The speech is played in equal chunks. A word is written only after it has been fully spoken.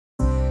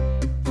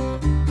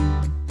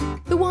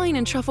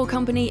Wine Truffle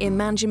Company in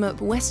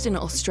Manjimup, Western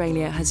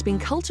Australia has been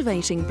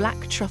cultivating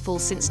black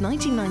truffles since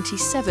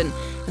 1997,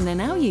 and they're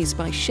now used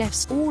by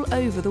chefs all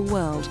over the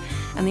world,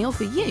 and they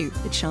offer you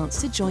the chance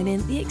to join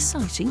in the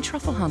exciting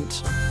truffle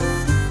hunt.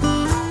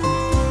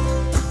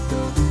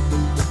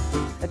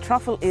 A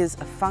truffle is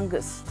a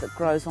fungus that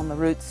grows on the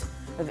roots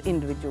of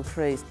individual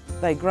trees.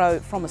 They grow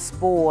from a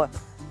spore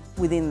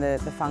within the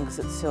fungus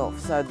itself.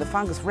 So the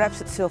fungus wraps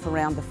itself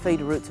around the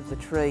feeder roots of the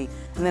tree,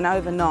 and then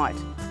overnight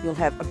you'll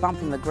have a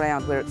bump in the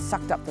ground where it's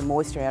sucked up the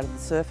moisture out of the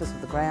surface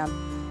of the ground,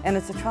 and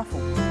it's a truffle.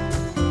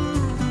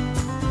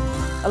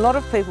 A lot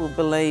of people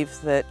believe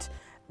that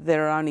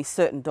there are only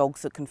certain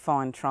dogs that can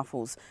find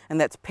truffles,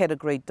 and that's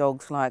pedigreed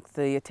dogs like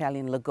the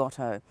Italian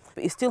Lagotto.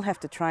 But you still have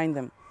to train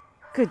them.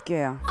 Good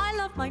girl. I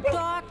love my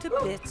dog to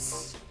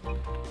bits.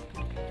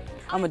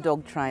 I'm a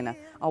dog trainer.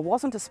 I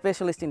wasn't a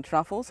specialist in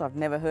truffles. I've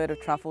never heard of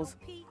truffles.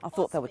 I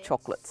thought they were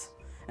chocolates.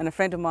 And a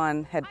friend of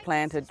mine had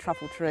planted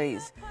truffle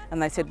trees,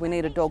 and they said we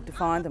need a dog to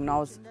find them, and I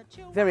was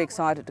very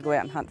excited to go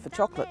out and hunt for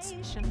chocolates.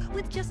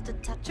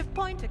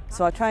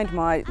 So I trained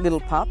my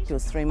little pup. She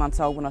was 3 months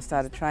old when I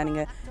started training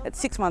her. At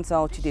 6 months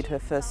old she did her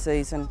first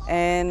season,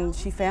 and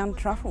she found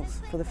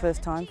truffles for the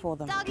first time for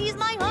them. Doggy's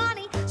my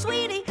honey,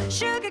 sweetie,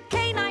 sugar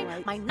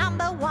canine, my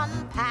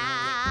 #1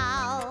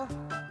 pal.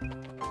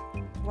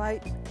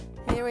 Wait.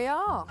 Here we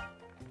are.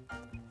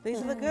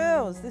 These are the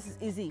girls. This is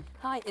Izzy.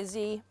 Hi,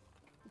 Izzy.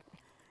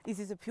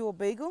 Izzy's a pure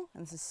beagle,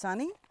 and this is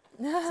Sunny.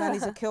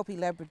 Sunny's a Kelpie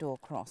Labrador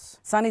cross.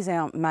 Sunny's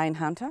our main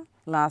hunter.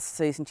 Last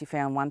season she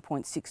found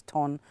 1.6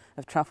 tonne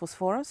of truffles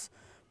for us,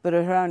 but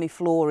her only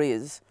flaw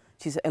is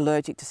she's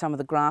allergic to some of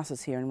the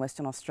grasses here in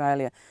Western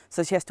Australia,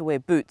 so she has to wear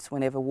boots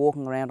whenever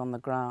walking around on the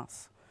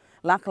grass.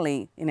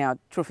 Luckily, in our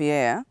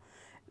Truffiere,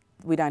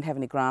 we don't have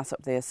any grass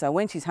up there, so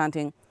when she's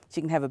hunting, she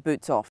can have her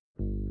boots off.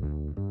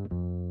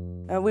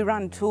 We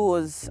run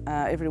tours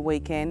every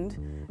weekend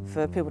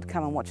for people to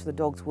come and watch the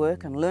dogs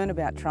work and learn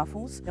about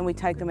truffles. Then we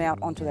take them out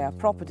onto our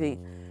property,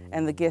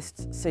 and the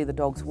guests see the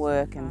dogs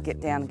work and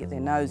get down and get their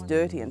nose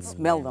dirty and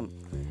smell them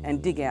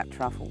and dig out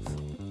truffles.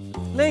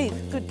 Leave,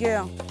 good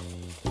girl.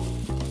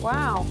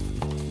 Wow,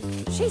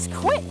 she's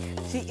quick.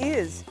 She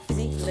is.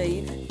 Izzy,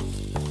 leave.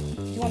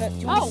 Do you want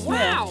to Oh, smell?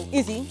 wow.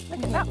 Izzy,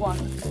 Look at that one.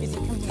 Izzy,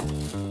 come here.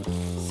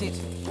 Sit.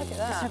 Look at Just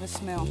that. have a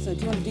smell. So do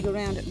you want to dig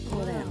around it and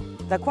pull it out?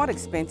 They're quite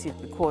expensive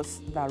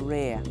because they're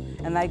rare,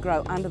 and they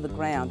grow under the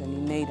ground, and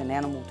you need an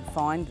animal to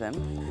find them.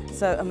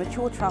 So a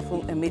mature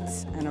truffle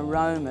emits an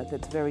aroma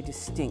that's very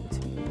distinct.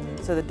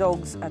 So the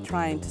dogs are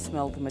trained to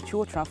smell the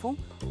mature truffle,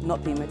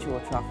 not the immature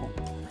truffle.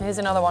 Here's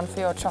another one for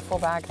your truffle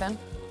bag then.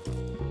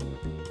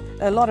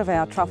 A lot of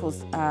our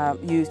truffles are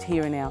used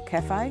here in our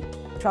cafe.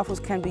 Truffles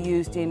can be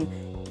used in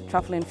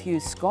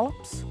truffle-infused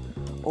scallops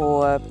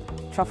or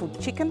truffled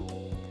chicken,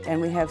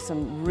 and we have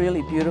some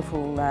really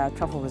beautiful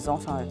truffle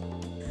risotto.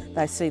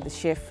 They see the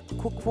chef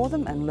cook for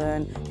them and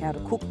learn how to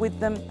cook with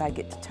them. They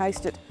get to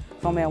taste it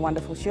from our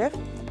wonderful chef.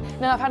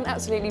 Now, I've had an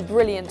absolutely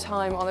brilliant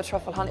time on the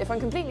truffle hunt. If I'm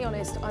completely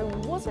honest, I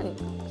wasn't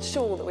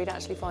sure that we'd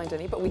actually find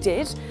any, but we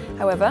did.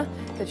 However,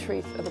 the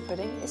truth of the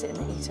pudding is in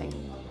the eating.